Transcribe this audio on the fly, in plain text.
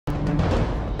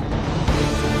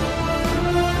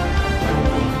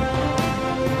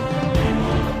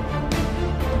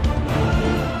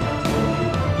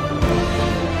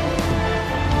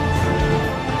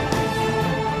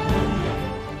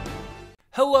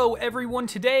Hello everyone,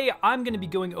 today I'm going to be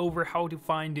going over how to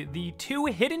find the 2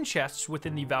 hidden chests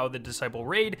within the Vow of the Disciple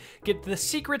raid, get the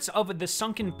secrets of the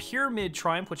Sunken Pyramid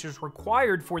Triumph, which is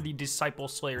required for the Disciple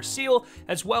Slayer seal,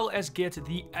 as well as get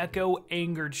the Echo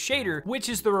Angered Shader, which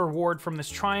is the reward from this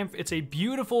triumph. It's a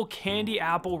beautiful candy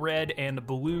apple red and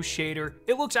blue shader.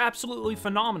 It looks absolutely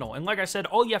phenomenal, and like I said,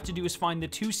 all you have to do is find the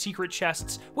 2 secret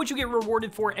chests, which you get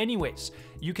rewarded for anyways.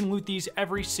 You can loot these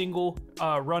every single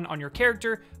run on your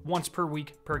character, once per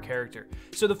week per character.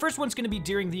 So the first one's going to be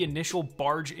during the initial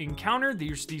barge encounter.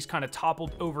 There's these kind of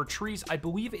toppled over trees. I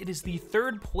believe it is the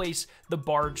 3rd place the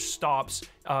barge stops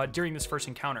during this first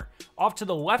encounter. Off to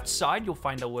the left side, you'll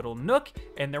find a little nook,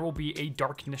 and there will be a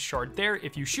darkness shard there.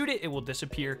 If you shoot it, it will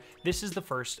disappear. This is the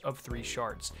first of 3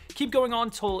 shards. Keep going on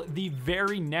till the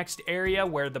very next area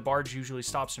where the barge usually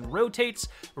stops and rotates.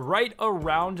 Right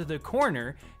around the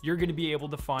corner, you're going to be able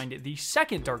to find the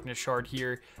 2nd darkness shard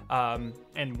here,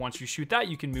 and once you shoot that,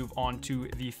 you can move on to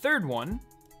the 3rd one,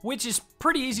 which is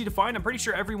pretty easy to find. I'm pretty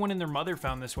sure everyone and their mother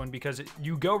found this one because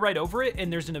you go right over it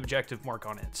and there's an objective mark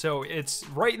on it. So it's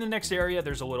right in the next area.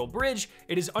 There's a little bridge.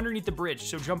 It is underneath the bridge.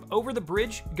 So jump over the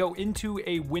bridge, go into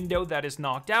a window that is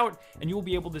knocked out, and you will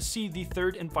be able to see the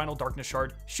 3rd and final darkness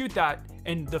shard. Shoot that,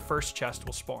 and the first chest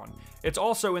will spawn. It's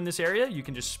also in this area. You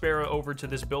can just sparrow over to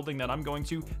this building that I'm going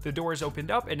to. The door is opened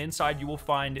up, and inside you will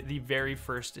find the very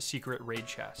first secret raid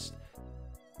chest.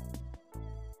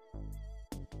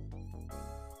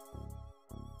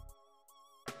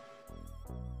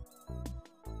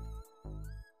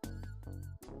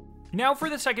 Now for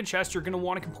the 2nd chest, you're going to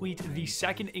want to complete the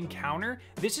 2nd encounter.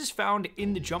 This is found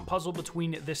in the jump puzzle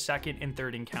between the 2nd and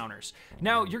 3rd encounters.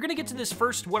 Now, you're going to get to this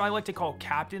first, what I like to call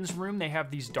Captain's Room. They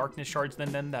have these darkness shards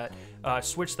then that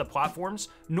switch the platforms.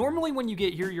 Normally, when you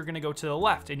get here, you're going to go to the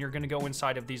left, and you're going to go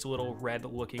inside of these little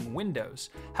red-looking windows.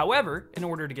 However, in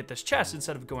order to get this chest,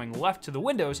 instead of going left to the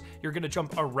windows, you're going to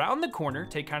jump around the corner,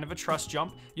 take kind of a trust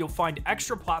jump. You'll find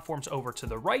extra platforms over to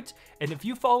the right, and if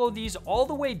you follow these all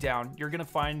the way down, you're going to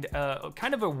find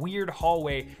kind of a weird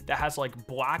hallway that has like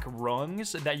black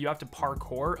rungs that you have to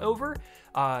parkour over.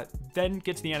 Then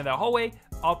get to the end of that hallway,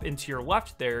 up and to your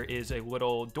left, there is a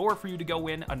little door for you to go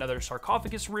in, another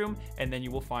sarcophagus room, and then you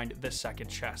will find the 2nd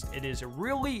chest. It is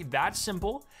really that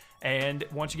simple. And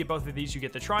once you get both of these, you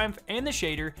get the triumph and the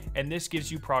shader, and this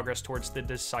gives you progress towards the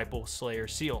Disciple Slayer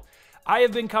seal. I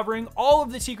have been covering all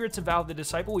of the secrets of Vow of the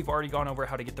Disciple. We've already gone over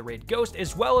how to get the raid ghost,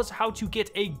 as well as how to get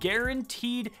a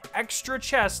guaranteed extra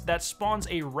chest that spawns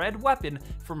a red weapon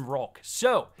from Rolk.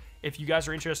 So if you guys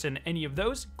are interested in any of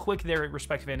those, click their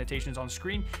respective annotations on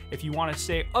screen. If you want to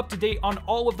stay up to date on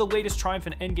all of the latest triumph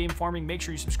and endgame farming, make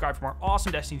sure you subscribe for more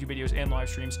awesome Destiny 2 videos and live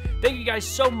streams. Thank you guys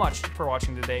so much for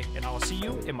watching today, and I will see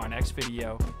you in my next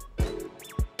video.